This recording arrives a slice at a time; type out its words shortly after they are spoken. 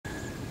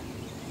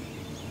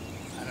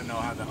don't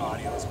know how the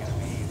audio is going to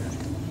be either.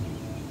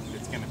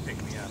 It's going to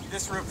pick me up.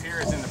 This roof here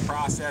is in the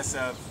process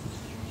of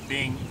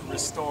being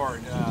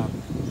restored.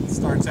 It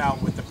starts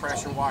out with the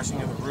pressure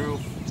washing of the roof,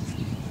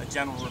 a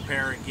general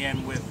repair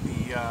again with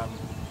the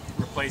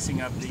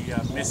replacing of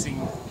the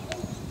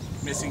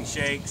missing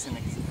shakes and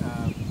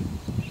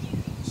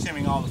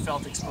shimming all the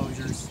felt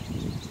exposures.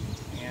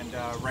 And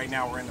right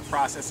now we're in the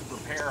process of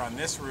repair on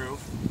this roof.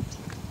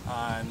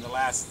 And the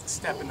last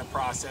step in the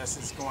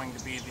process is going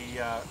to be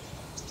the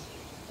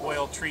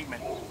oil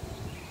treatment.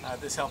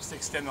 This helps to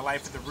extend the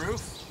life of the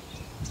roof,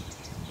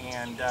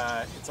 and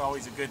it's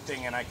always a good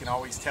thing, and I can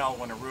always tell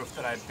when a roof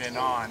that I've been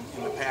on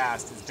in the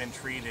past has been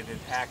treated. It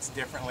acts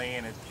differently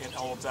and it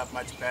holds up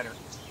much better.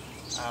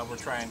 We're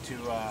trying to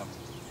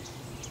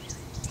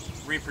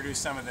reproduce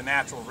some of the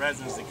natural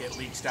resins that get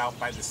leached out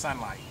by the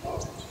sunlight.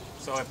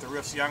 So if the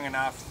roof's young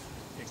enough,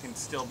 it can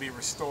still be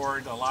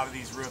restored. A lot of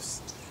these roofs,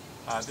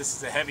 this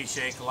is a heavy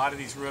shake. A lot of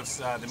these roofs,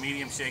 the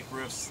medium shake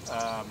roofs,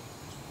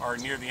 are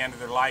near the end of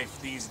their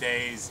life these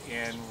days,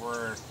 and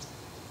we're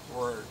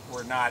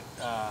not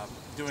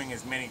doing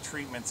as many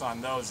treatments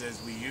on those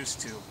as we used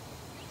to.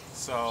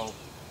 So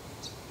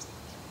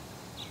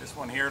this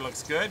one here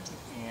looks good,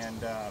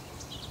 and it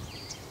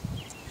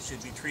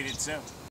should be treated soon.